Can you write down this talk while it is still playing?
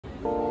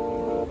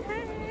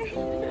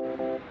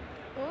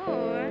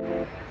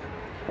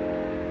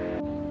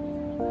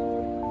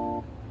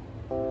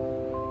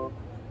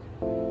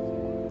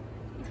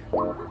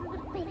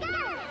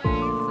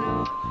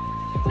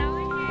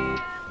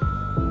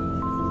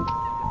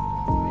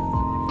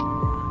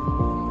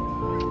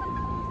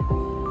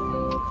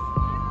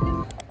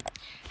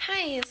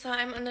so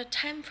I'm under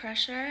time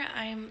pressure.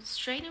 I'm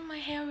straightening my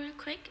hair real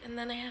quick and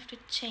then I have to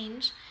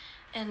change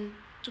and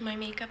do my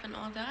makeup and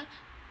all that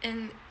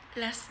in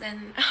less than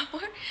an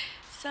hour.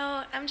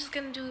 So I'm just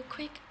gonna do a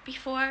quick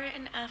before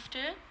and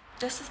after.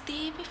 Das ist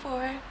die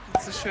Before.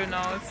 Sieht so schön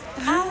aus.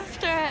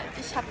 After.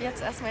 Ich habe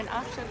jetzt erst mein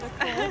After-Look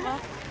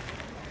gemacht.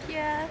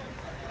 Hier.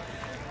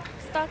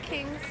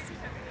 Stockings.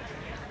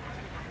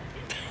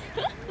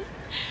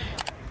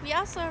 We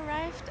also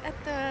arrived at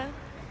the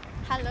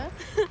Halle.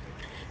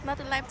 Not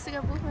the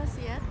Leipziger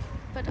Buchmesse yet,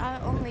 but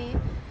I'll only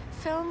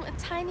film a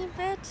tiny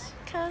bit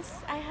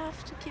because I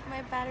have to keep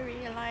my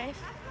battery alive.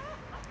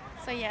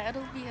 So yeah,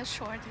 it'll be a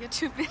short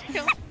YouTube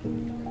video.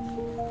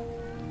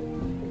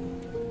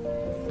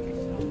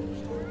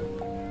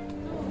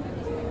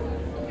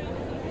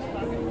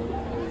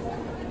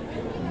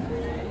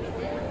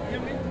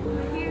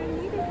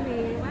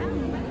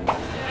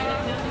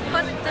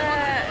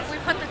 We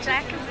put the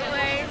jackets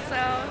away, so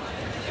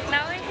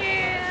now we're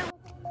here.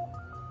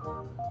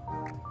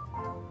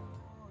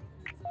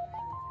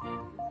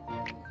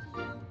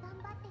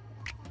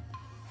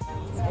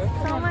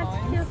 So much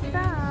cute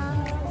stuff.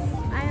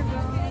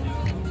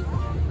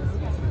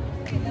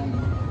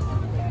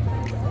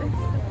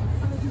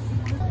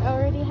 I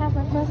already have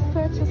my first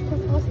purchase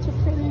because it was too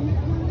pretty.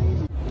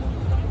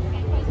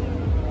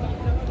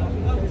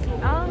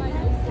 Oh,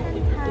 that's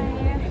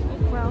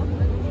hentai. Well.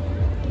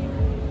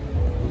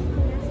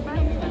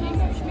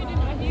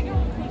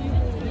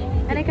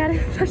 And I got a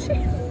plushie.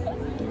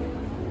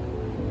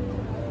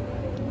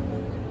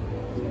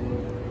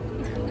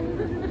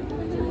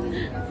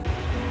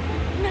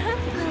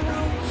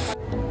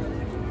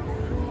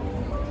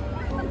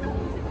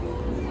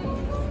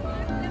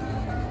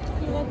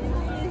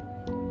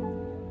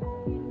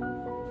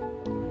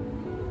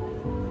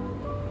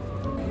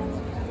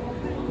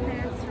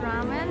 There's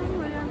ramen.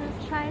 We're gonna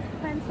try to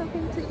find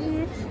something to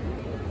eat.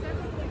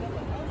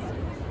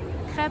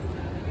 Crepe.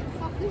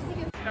 Ich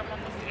glaube, man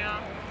muss ja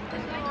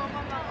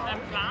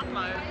einen Plan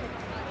mal.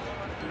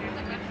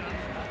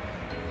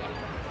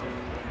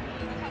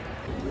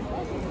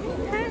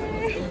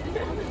 Hey.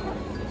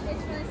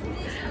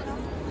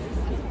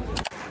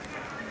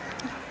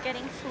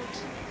 Getting food.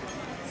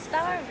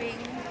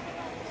 Starving.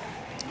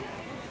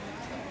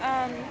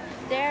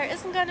 There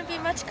isn't gonna be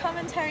much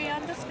commentary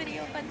on this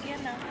video, but you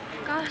know.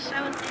 Gosh,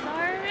 I was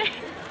starving.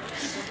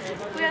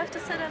 We have to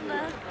sit on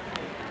the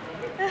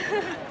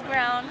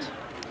ground.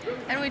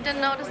 And we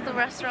didn't notice the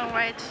restaurant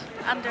right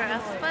under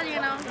us, but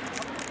you know.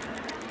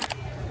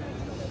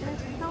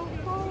 It's so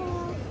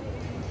cool.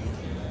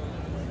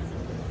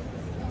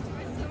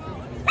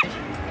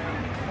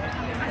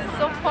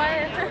 So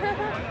voll.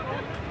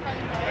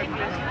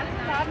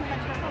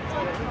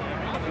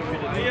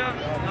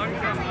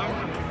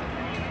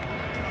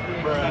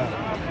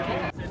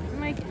 Oh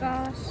my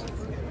gosh.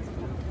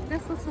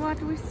 This is what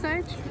we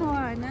searched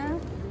for, no?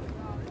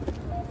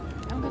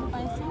 I'm gonna buy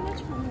a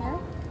sandwich from here.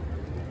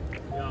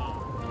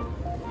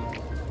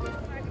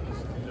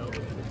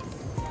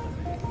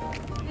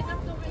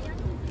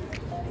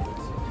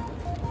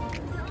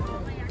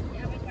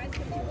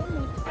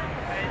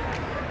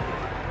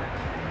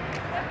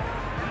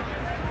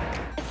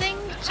 I think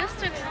just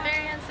to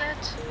experience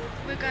it,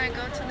 we're gonna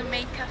go to the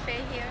maid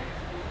cafe here.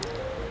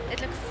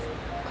 It looks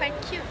quite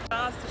cute.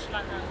 Da ist die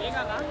Schlange,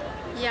 mega lang.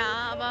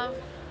 Ja, aber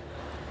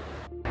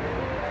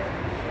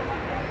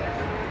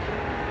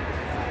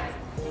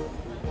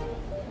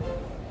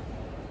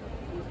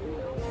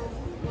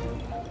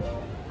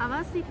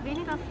es sieht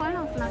weniger voll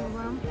aus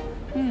langsam.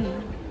 Die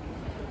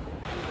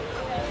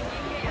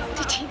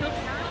Dinos.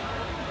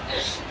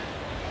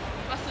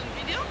 Was für ein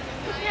Video?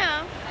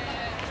 Yeah.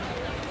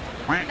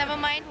 Never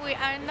mind, we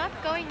are not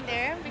going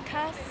there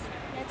because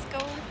let's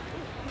go.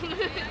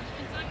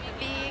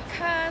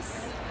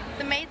 Because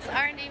the maids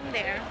aren't even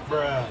there.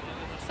 Bruh.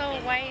 So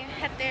why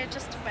head there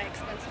just to buy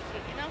expensive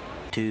food, you know?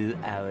 2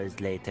 hours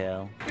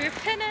later. We're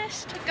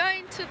finished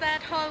going to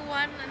that hall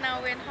 1 and now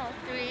we're in hall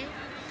 3.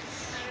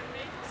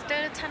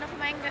 Still a ton of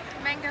manga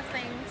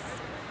things.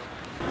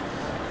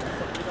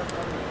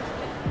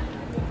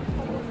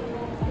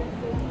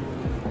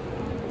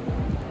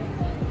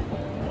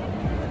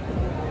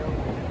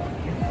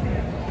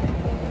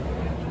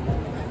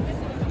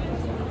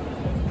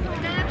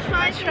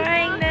 I'm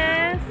trying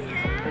this.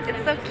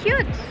 It's so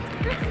cute.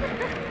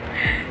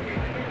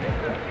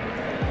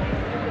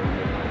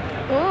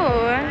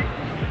 Oh.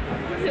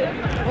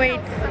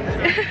 Wait.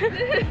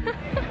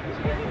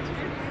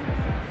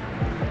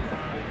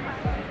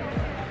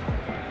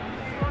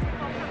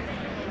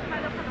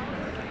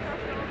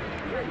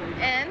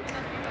 And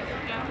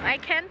I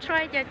can't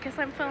try it yet because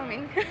I'm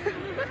filming.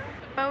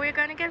 But we're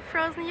gonna get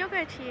frozen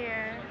yogurt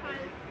here.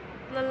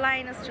 The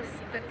line is just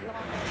a bit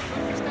long.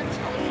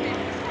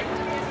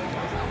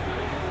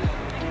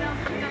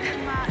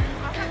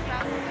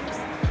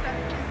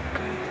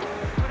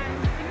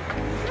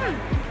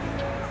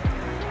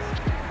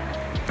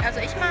 Also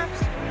ich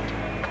mag's.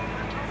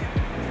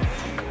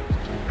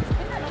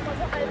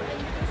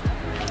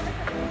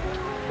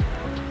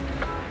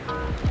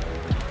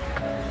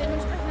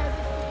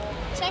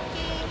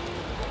 Checking.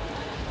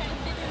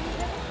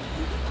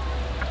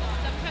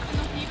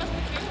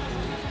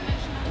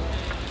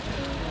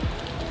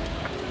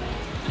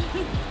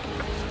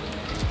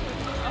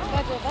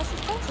 Warte, was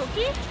ist das?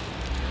 Cookie?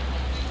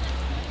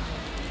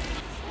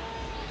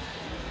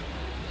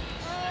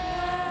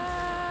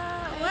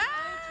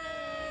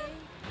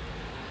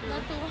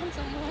 Not the ones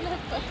on one,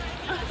 but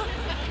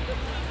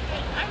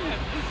I'm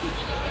happy.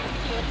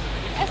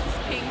 es ist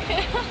pink.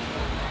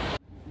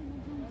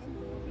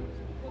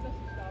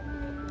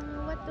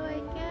 What do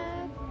I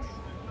get?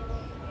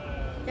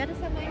 Ja, das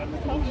haben wir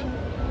eigentlich tauschen.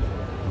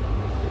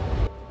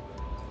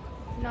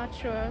 Not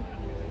sure.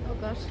 Oh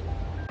gosh.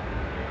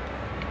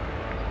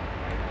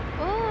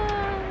 Oh,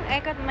 I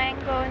got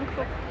mango and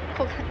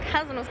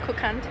hazelnut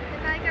krokant.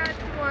 And I got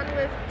one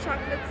with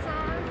chocolate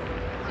sauce.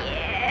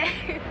 Yeah.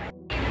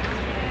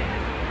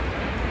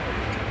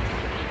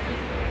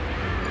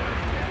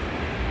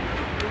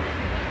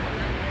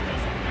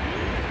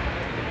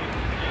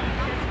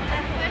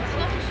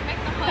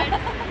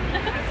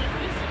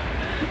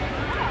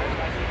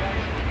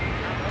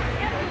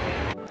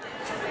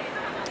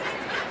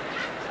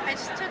 I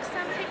just took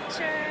some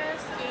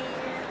pictures. Yeah.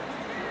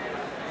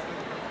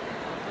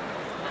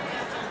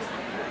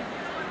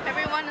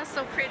 Everyone is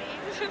so pretty.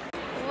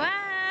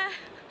 Wow.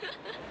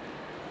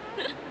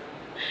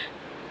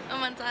 Und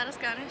man sah das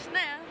gar nicht.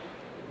 Naja.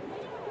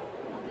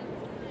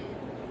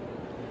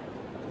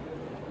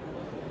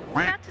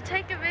 I had to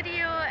take a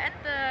video at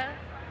the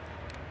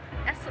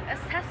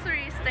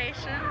accessory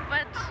station,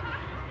 but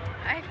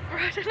I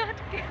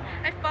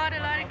bought a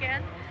lot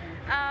again.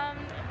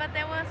 But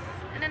there was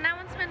an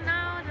announcement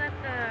now that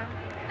the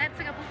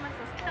Leipziger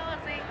Buchmesse is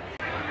closing.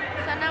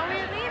 So now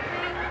we're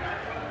leaving.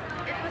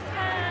 It was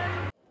fun.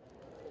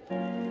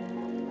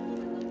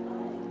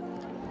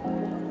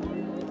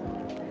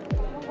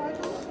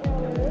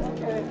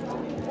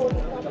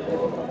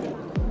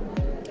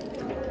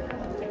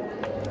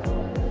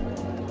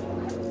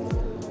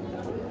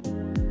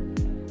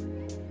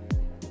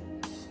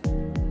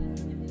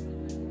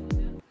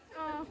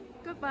 Oh,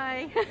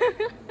 goodbye.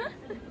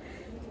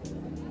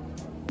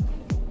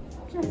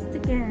 Just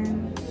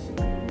again.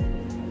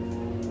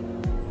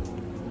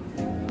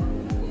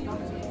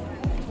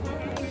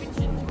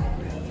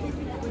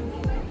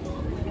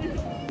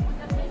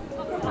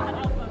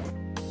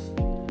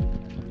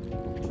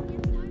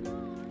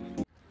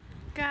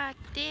 God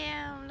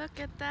damn, look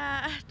at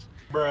that.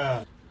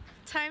 Bruh.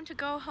 Time to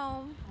go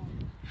home.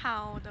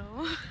 How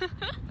though?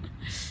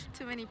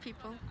 Too many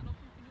people.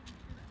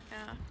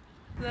 Yeah.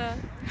 The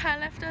car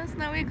left us,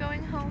 now we're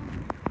going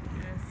home.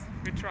 Yes,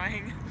 we're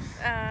trying.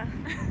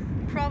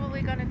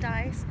 Probably gonna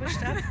die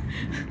squished up.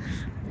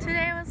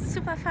 Today was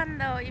super fun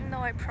though, even though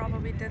I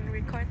probably didn't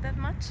record that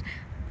much.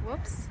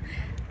 Whoops.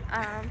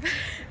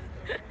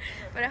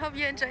 But I hope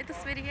you enjoyed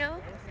this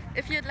video.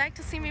 If you'd like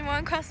to see me more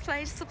in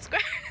cosplay,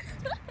 subscribe.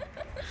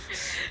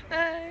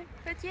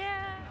 But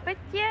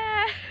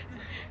yeah,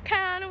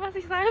 keine Ahnung, was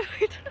ich sagen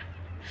wollte.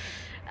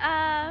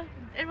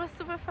 It was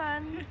super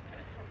fun.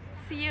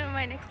 See you in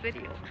my next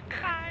video.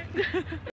 Bye.